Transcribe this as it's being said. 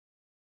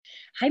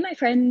Hi, my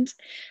friend.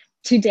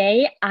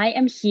 Today I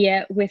am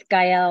here with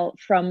Gaelle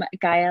from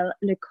Gaelle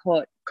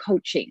Lecourt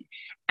Coaching.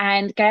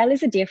 And Gaelle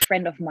is a dear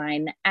friend of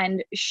mine,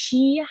 and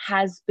she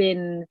has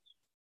been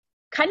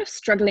kind of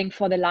struggling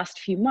for the last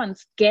few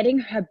months getting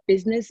her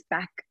business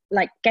back,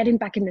 like getting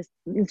back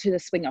into the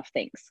swing of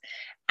things.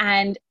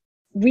 And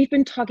we've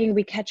been talking,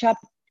 we catch up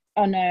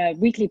on a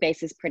weekly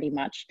basis pretty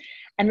much.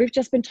 And we've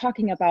just been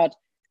talking about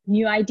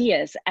new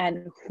ideas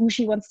and who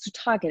she wants to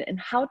target and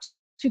how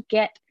to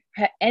get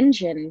her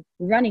engine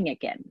running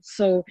again.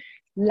 So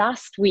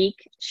last week,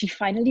 she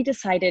finally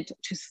decided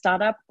to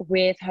start up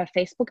with her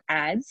Facebook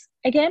ads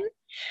again.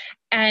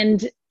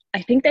 And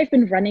I think they've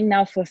been running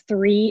now for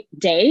 3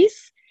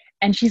 days,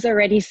 and she's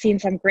already seen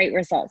some great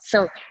results.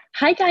 So,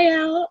 hi,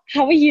 Gaelle,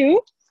 how are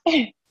you? How are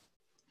you?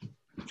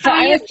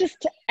 I was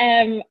just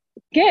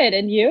good,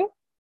 and you?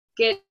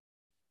 Good,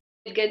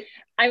 good.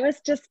 I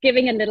was just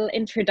giving a little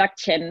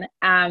introduction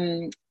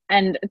and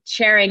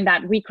sharing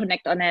that we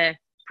connect on a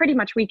pretty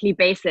much weekly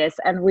basis,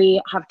 and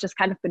we have just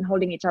kind of been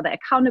holding each other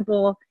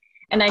accountable.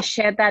 And I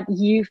shared that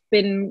you've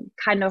been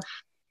kind of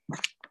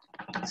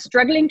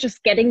struggling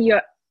just getting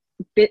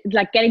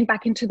getting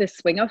back into the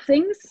swing of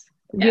things.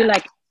 Yeah. You're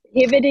like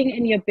pivoting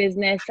in your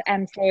business,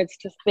 and so it's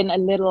just been a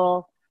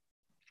little,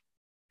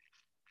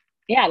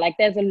 yeah, like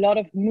there's a lot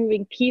of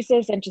moving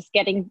pieces and just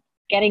getting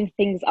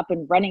things up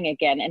and running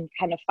again, and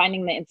kind of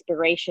finding the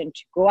inspiration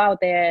to go out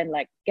there and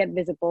like get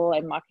visible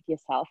and market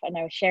yourself. And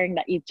I was sharing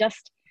that you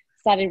just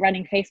started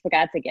running Facebook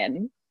ads again,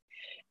 and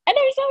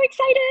I'm so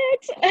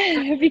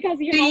excited because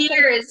you 2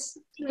 years,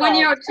 1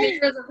 year or 2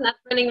 years of not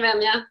running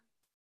them. Yeah.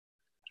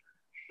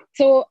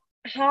 So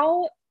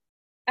how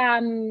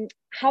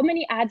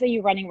many ads are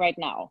you running right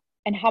now,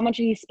 and how much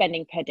are you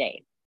spending per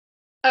day?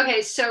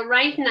 Okay, so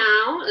right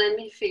now, let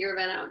me figure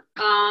that out.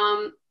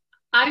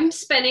 I'm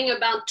spending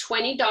about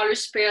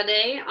 $20 per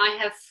day. I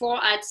have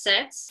 4 ad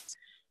sets.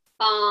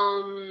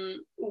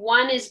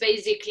 One is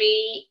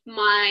basically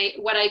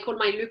what I call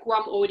my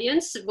lukewarm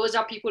audience. Those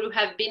are people who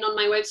have been on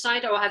my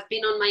website or have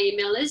been on my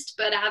email list,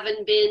 but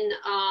haven't been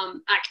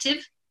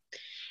active.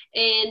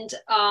 And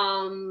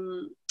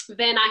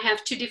then I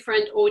have 2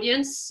 different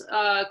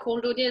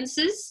cold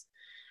audiences.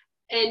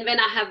 And then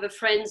I have the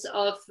friends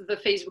of the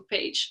Facebook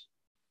page,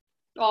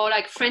 or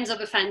like friends of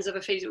the fans of a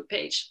Facebook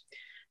page.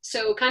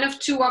 So kind of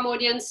 2 warm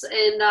audience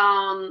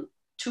and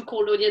 2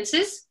 cold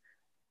audiences.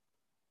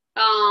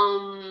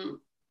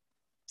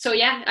 So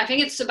yeah, I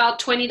think it's about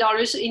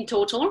 $20 in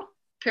total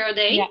per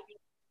day. Yeah.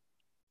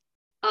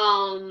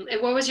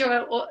 And what was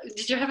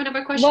did you have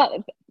another question?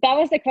 Well, that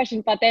was the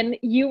question, but then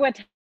you were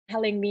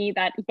telling me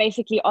that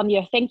basically on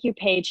your thank you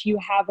page, you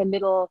have a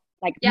little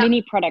like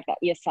mini product that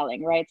you're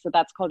selling, right? So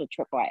that's called a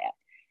tripwire.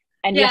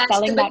 And you're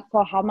selling that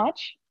for how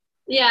much?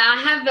 Yeah, I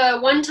have a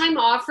one-time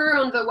offer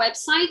on the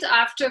website.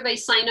 After they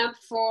sign up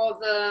for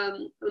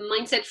the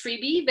Mindset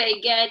freebie, they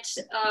get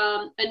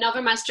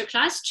another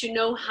masterclass to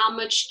know how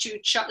much to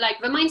charge. Like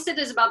the mindset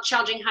is about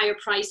charging higher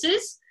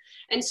prices.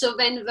 And so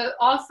then the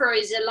offer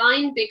is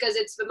aligned because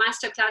it's the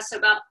masterclass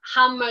about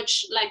how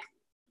much,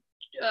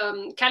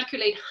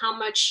 calculate how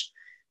much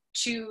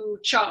to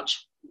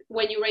charge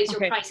when you raise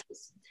your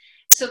prices.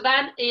 So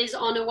that is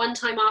on a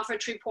one-time offer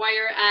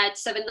tripwire at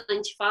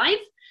 $7.95.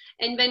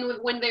 And then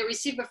when they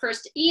receive the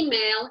first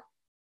email,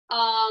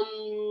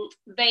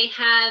 they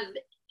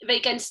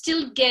can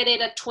still get it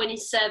at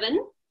 27.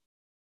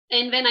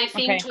 And then I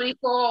think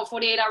 24 or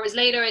 48 hours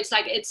later, it's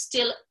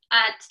still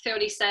at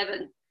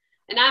 37.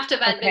 And after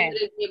that, they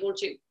wouldn't be able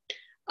to.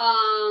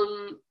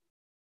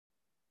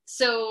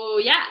 So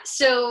yeah,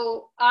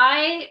 so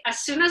as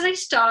soon as I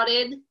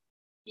started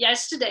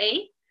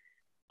yesterday,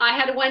 I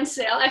had one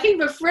sale. I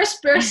think the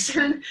first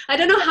person, I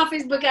don't know how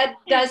Facebook ad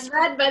does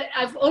that, but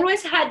I've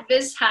always had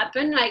this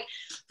happen. Like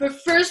the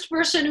first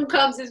person who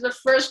comes is the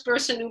first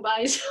person who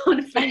buys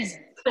on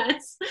Facebook.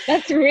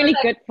 That's really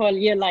good for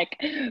you, like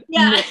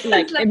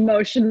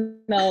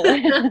emotional.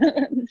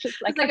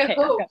 Just like a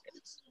hope.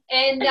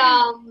 And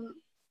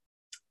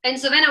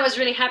so then I was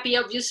really happy,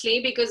 obviously,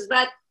 because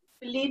that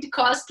lead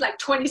cost like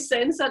 20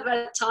 cents at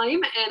that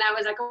time. And I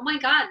was like, oh my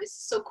God, this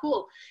is so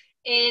cool.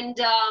 And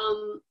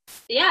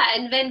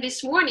and then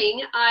this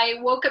morning I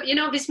woke up,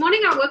 this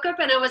morning I woke up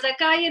and I was like,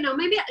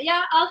 maybe,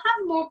 I'll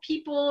have more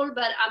people,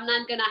 but I'm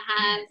not going to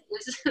have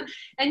this.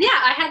 And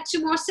I had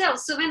 2 more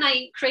sales. So then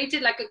I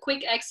created like a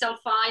quick Excel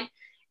file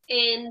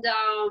and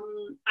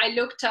I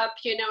looked up,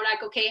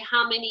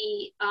 how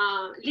many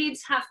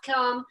leads have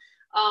come,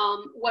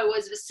 what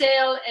was the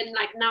sale, and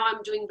now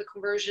I'm doing the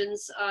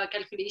conversions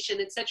calculation,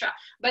 etc.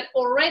 But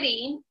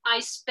already I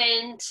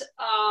spent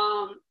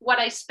what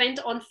I spent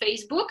on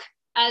Facebook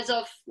as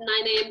of 9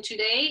 a.m.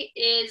 today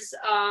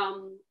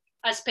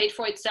has paid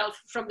for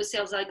itself from the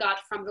sales I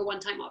got from the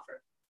one-time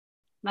offer.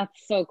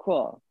 That's so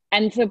cool.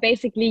 And so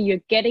basically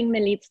you're getting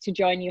the leads to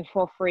join you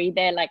for free.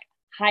 They're like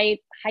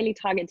highly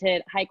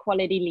targeted, high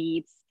quality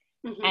leads.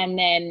 Mm-hmm. And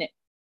then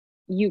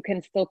you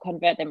can still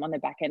convert them on the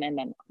back end, and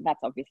then that's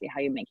obviously how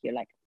you make your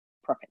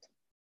profit.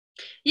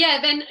 Yeah,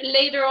 then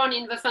later on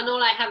in the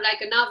funnel, I have like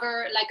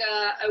another, like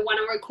a 1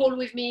 hour call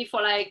with me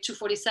for like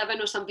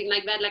 247 or something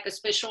like that, like a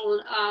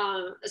special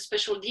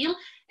deal.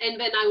 And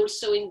then I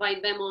also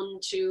invite them on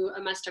to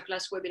a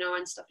masterclass webinar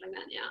and stuff like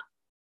that. Yeah.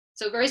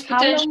 So there is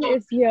potential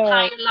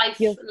higher life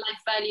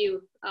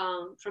value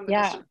from the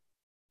customer.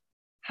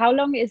 How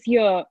long is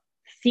your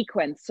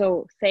sequence?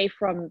 So say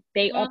from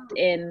they opt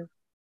in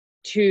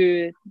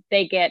to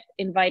they get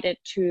invited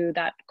to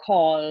that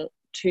call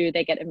to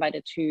they get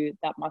invited to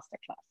that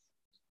masterclass.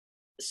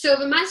 So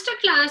the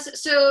masterclass,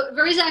 so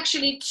there is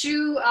actually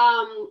two,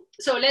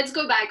 so let's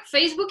go back.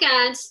 Facebook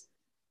ads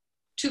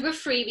to the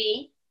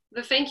freebie.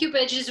 The thank you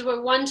page is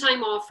a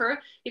one-time offer.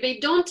 If they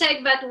don't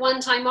take that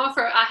one-time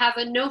offer, I have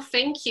a no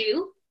thank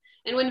you.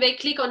 And when they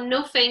click on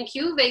no thank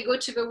you, they go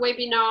to the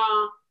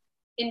webinar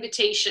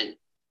invitation.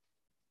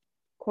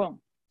 Cool.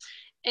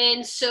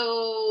 And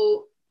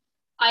so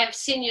I have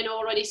seen, you know,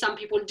 already some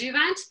people do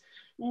that.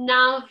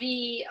 Now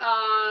the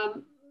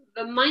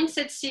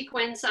mindset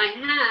sequence I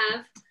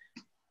have,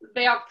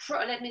 they are,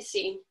 let me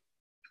see.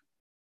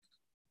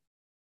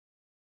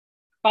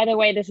 By the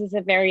way, this is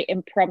a very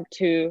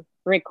impromptu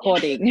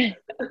recording,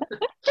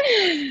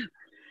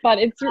 but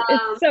it's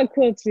so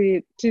cool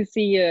to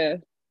see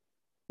you.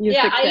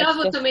 Yeah, I love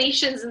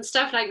automations and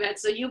stuff like that.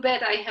 So you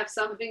bet I have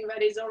something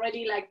that is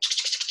already like.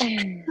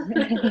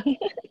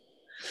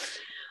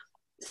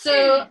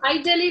 So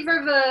I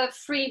deliver the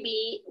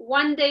freebie.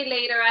 1 day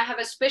later, I have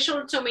a special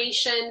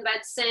automation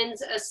that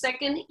sends a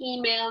second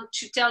email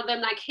to tell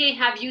them like, hey,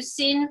 have you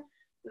seen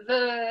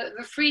the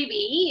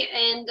freebie?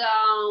 And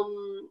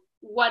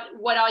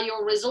what are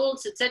your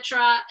results,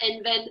 etc.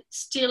 And then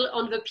still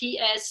on the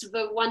PS,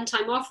 the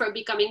one-time offer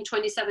becoming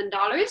 $27.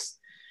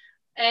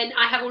 And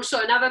I have also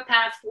another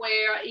path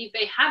where if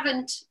they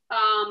haven't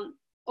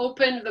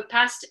opened the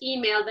past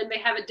email, then they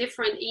have a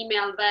different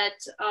email that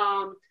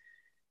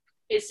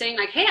is saying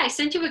like, hey, I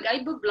sent you a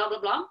guidebook, blah,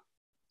 blah, blah.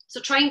 So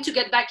trying to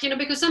get back, you know,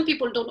 because some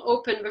people don't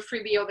open the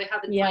freebie or they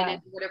haven't found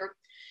it, whatever.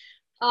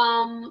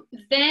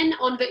 Then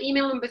on the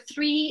email number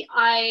 3,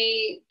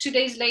 2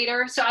 days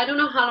later, so I don't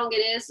know how long it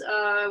is.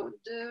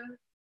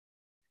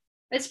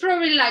 It's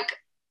probably like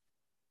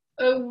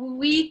a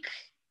week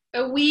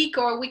or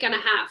a week and a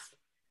half.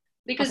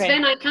 Because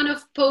then I kind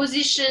of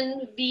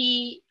position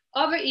the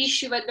other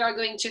issue that they're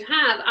going to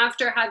have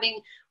after having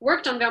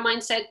worked on their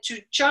mindset to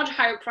charge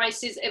higher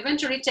prices,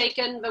 eventually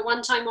taken the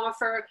one-time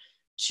offer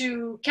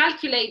to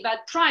calculate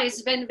that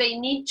price, then they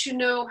need to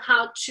know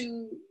how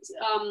to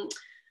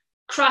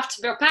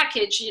craft their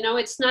package. You know,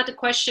 it's not a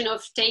question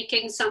of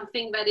taking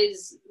something that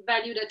is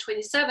valued at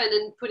 $27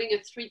 and putting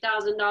a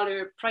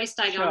 $3,000 price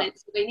tag on it.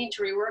 So they need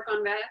to rework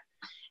on that.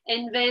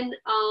 And then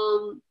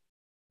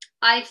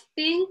I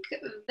think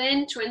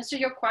then to answer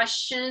your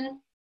question,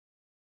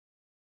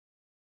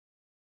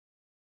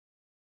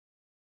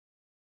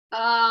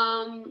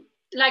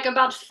 like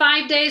about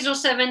 5 days or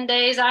 7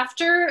 days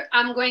after,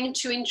 I'm going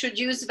to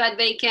introduce that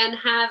they can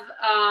have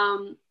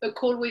a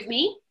call with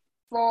me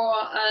for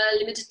a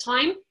limited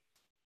time.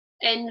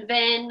 And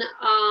then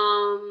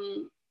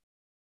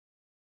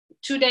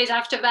 2 days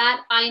after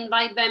that, I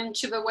invite them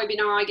to the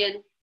webinar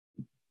again.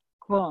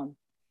 Cool.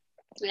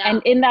 Yeah.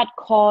 And in that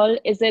call,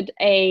 is it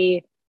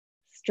a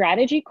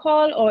strategy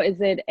call or is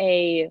it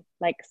a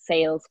like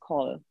sales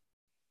call?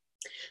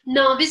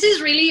 No, this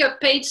is really a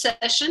paid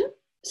session.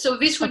 So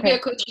this would be a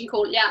coaching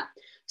call. Yeah.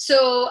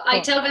 So I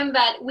tell them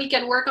that we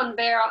can work on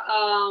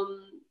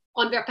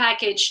their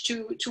package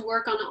to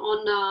work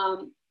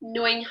on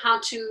knowing how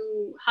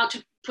to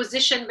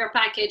position their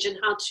package and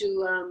how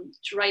to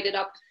write it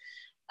up.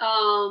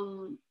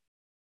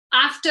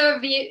 After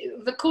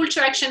the call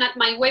to action at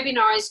my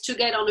webinar is to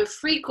get on a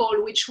free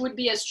call, which would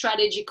be a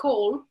strategy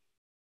call,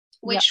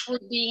 which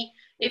would be,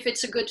 if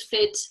it's a good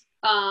fit,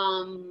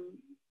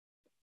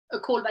 a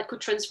call that could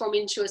transform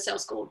into a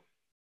sales call.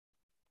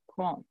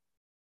 Cool.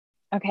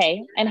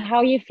 Okay. And how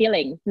are you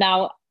feeling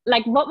now?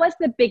 Like, what was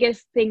the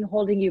biggest thing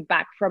holding you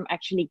back from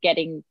actually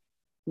getting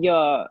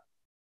your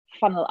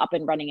funnel up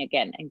and running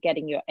again and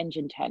getting your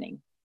engine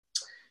turning?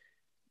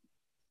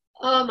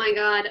 Oh my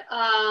God.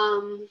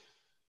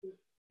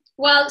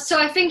 Well, so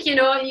I think, you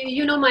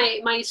know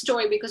my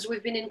story because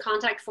we've been in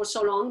contact for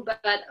so long,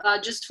 but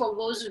just for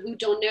those who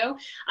don't know,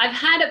 I've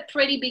had a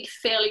pretty big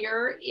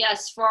failure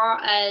as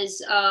far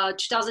as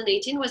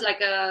 2018 was like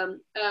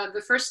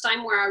the first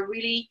time where I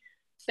really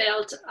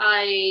felt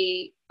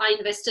I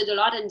invested a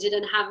lot and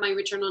didn't have my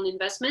return on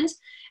investment.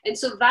 And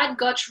so that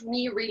got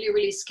me really,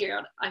 really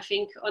scared. I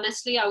think,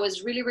 honestly, I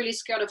was really, really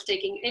scared of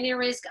taking any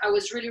risk. I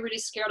was really, really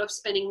scared of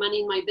spending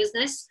money in my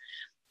business.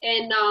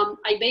 And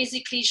I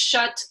basically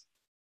shut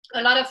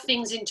a lot of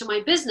things into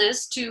my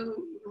business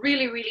to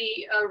really,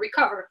 really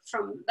recover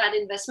from that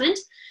investment.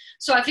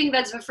 So I think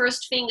that's the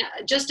first thing,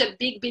 just a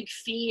big, big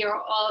fear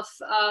of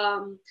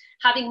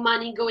having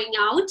money going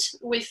out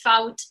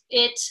without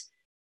it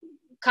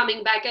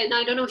coming back. And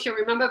I don't know if you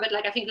remember, but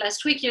like I think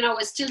last week, I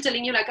was still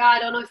telling you like, I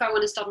don't know if I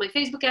want to start my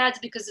Facebook ads,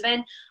 because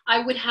then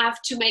I would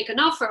have to make an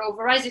offer,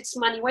 otherwise it's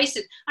money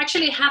wasted.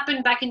 Actually, it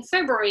happened back in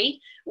February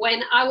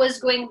when I was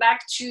going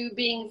back to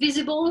being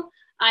visible.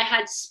 I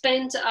had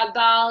spent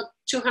about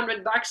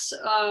 $200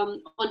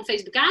 on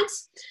Facebook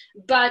ads,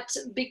 but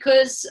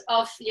because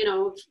of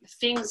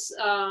things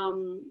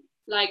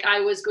like I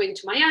was going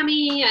to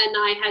Miami and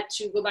I had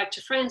to go back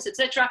to France,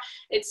 etc.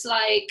 It's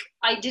like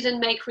I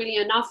didn't make really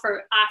an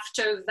offer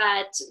after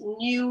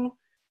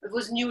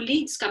those new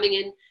leads coming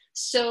in.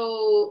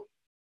 So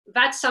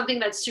that's something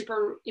that's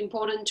super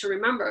important to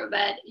remember,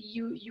 that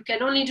you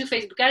can only do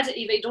Facebook ads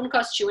if they don't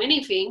cost you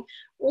anything,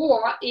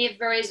 or if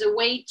there is a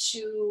way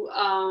to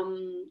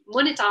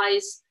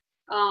monetize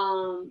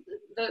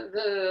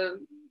the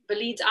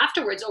leads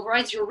afterwards.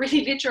 Otherwise, you're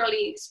really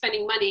literally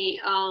spending money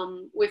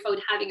without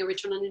having a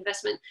return on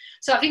investment.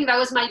 So I think that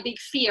was my big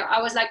fear. I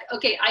was like,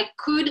 okay, I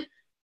could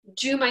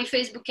do my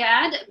Facebook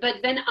ad, but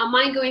then am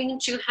I going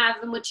to have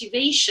a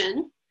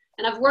motivation?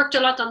 And I've worked a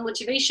lot on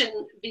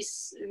motivation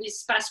this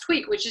past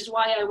week, which is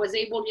why I was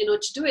able,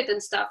 to do it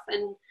and stuff.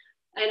 And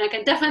I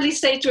can definitely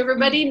say to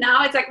everybody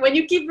now, it's like when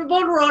you keep the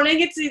ball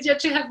rolling, it's easier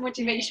to have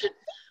motivation.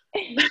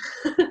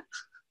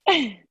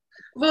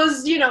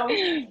 Those,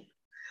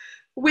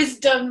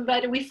 wisdom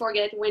that we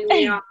forget when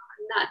we are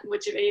not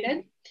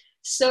motivated.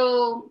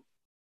 So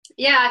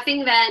yeah, I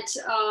think that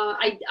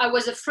I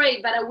was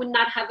afraid that I would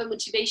not have a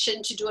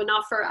motivation to do an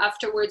offer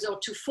afterwards or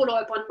to follow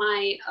up on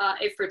my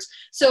efforts.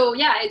 So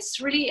yeah,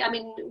 it's really,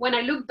 when I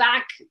look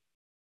back,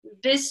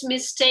 this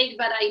mistake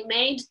that I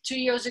made 2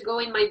 years ago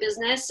in my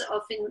business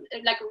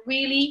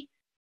really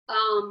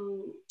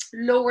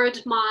lowered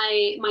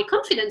my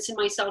confidence in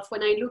myself.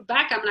 When I look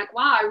back, I'm like,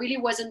 wow, I really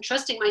wasn't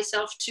trusting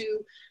myself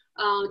to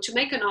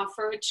make an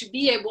offer, to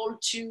be able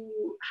to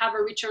have a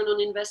return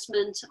on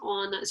investment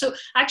on. So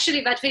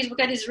actually that Facebook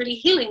ad is really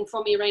healing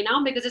for me right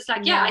now, because it's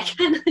like, yeah, I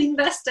can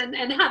invest and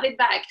have it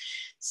back.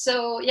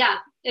 So yeah,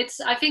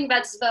 I think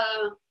that's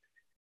the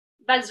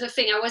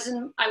thing. I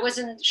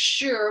wasn't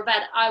sure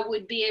that I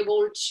would be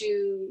able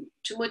to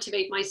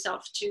motivate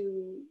myself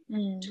to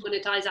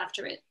monetize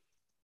after it.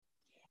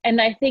 And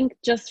I think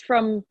just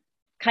from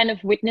kind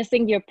of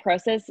witnessing your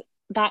process,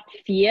 that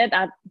fear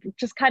that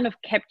just kind of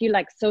kept you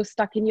like so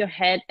stuck in your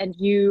head, and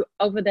you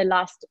over the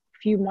last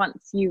few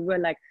months you were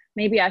like,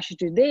 maybe I should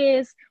do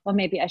this or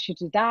maybe I should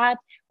do that.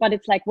 But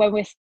it's like when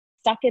we're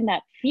stuck in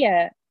that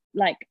fear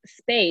like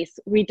space,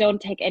 we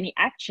don't take any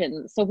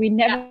action, so we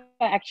never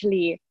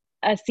actually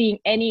are seeing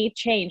any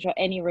change or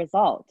any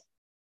result.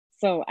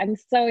 So I'm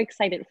so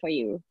excited for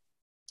you.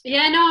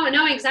 Yeah,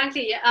 no,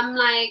 exactly. I'm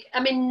like,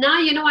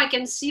 now, I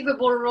can see the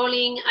ball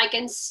rolling. I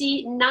can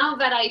see now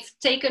that I've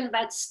taken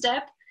that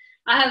step,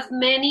 I have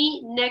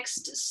many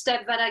next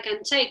step that I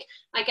can take.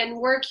 I can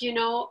work,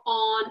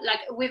 on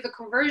like with a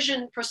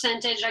conversion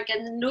percentage. I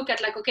can look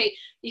at like, okay,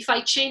 if I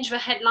change the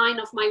headline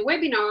of my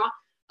webinar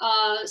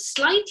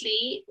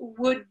slightly,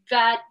 would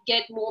that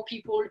get more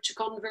people to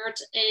convert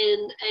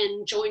and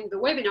join the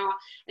webinar?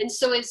 And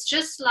so it's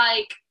just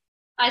like,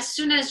 as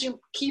soon as you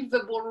keep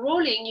the ball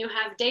rolling, you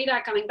have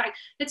data coming back.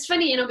 It's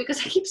funny,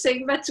 because I keep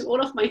saying that to all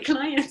of my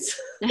clients.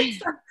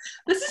 This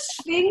is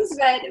things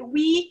that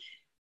we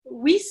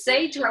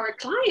say to our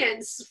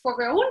clients for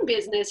their own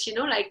business,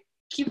 like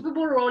keep the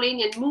ball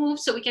rolling and move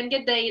so we can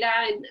get data.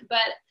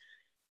 But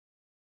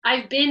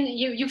I've been,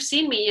 you've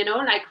seen me,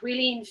 like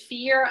really in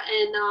fear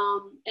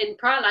and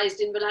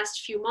paralyzed in the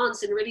last few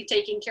months, and really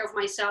taking care of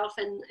myself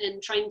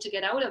and trying to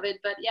get out of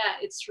it. But yeah,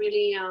 it's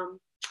really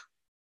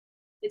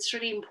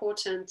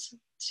important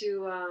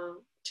to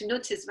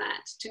notice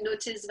that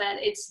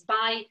it's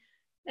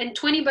and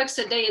 $20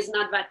 a day is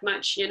not that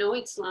much,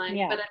 it's like,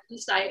 but at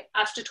least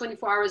after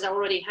 24 hours, I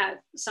already have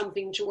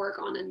something to work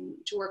on and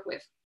to work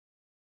with.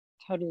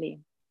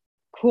 Totally.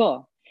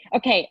 Cool.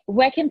 Okay.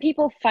 Where can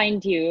people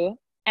find you,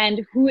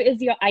 and who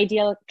is your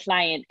ideal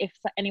client? If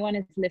anyone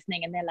is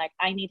listening and they're like,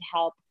 I need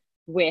help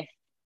with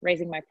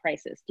raising my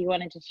prices. Do you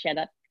want to just share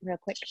that real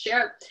quick?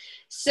 Sure.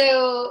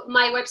 So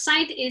my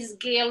website is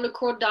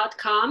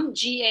gaellelecourt.com,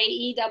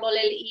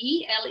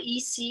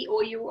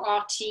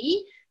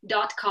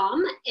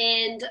 GaelleLecourt.com.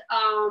 And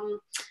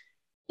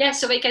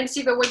so they can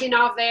see the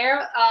webinar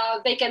there.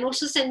 They can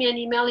also send me an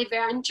email if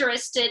they're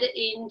interested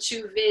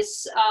into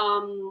this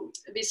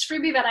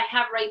freebie that I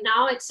have right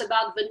now. It's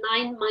about the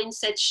 9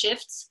 mindset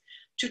shifts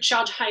to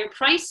charge higher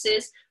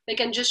prices. They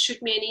can just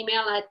shoot me an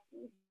email at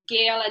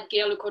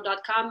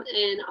gaelle@gaellelecourt.com,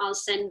 and I'll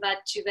send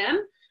that to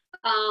them.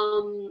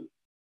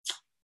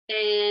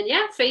 And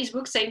yeah,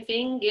 Facebook, same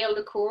thing, Gaelle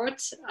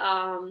Lecourt,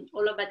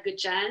 all of that good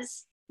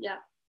jazz. Yeah.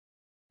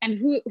 And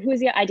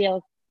who's your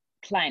ideal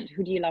client?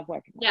 Who do you love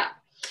working with? Yeah.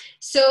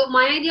 So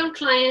my ideal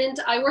client,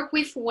 I work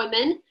with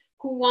women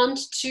who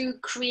want to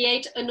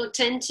create an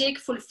authentic,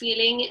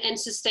 fulfilling, and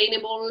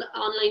sustainable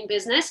online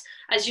business.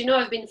 As you know,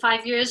 I've been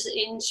 5 years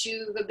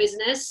into the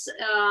business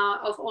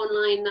of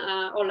online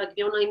or like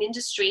the online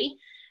industry.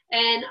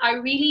 And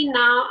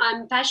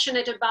I'm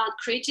passionate about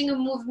creating a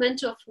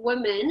movement of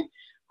women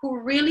who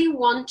really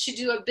want to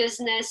do a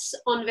business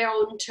on their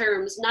own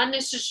terms, not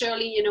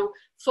necessarily, you know,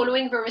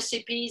 following the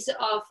recipes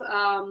of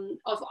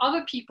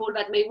other people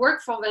that may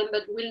work for them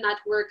but will not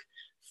work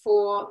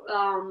for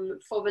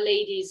the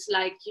ladies.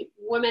 Like,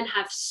 women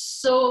have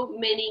so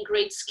many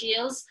great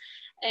skills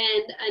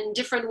and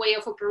different way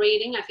of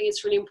operating. I think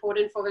it's really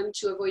important for them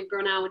to avoid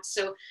burnout.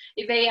 So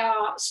if they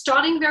are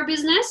starting their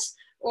business,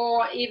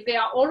 or if they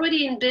are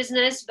already in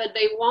business but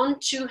they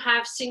want to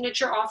have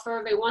signature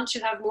offer, they want to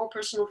have more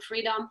personal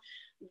freedom,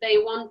 they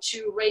want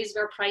to raise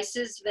their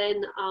prices,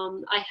 then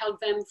I help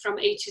them from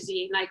A to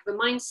Z, like the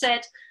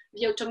mindset,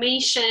 the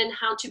automation,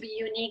 how to be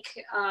unique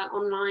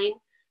online,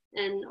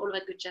 and all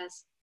that good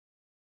jazz.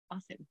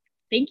 Awesome.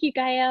 Thank you,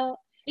 Gaelle.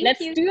 Let's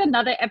do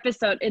another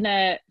episode in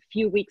a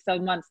few weeks or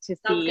months to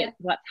see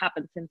what's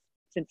happened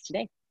since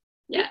today.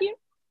 Yeah. Thank you.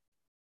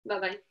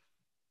 Bye-bye.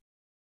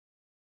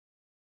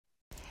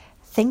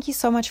 Thank you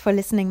so much for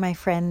listening, my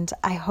friend.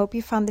 I hope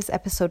you found this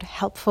episode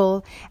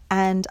helpful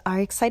and are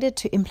excited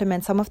to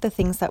implement some of the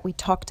things that we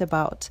talked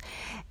about.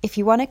 If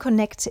you want to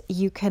connect,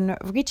 you can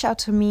reach out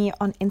to me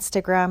on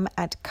Instagram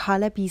at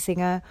Carla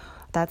Biesinger.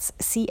 That's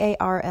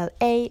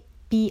CarlaBiesinger.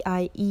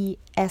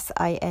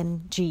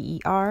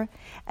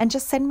 And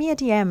just send me a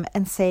DM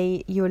and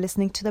say you're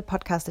listening to the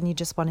podcast and you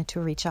just wanted to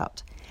reach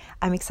out.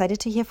 I'm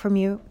excited to hear from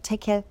you. Take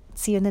care.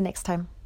 See you in the next time.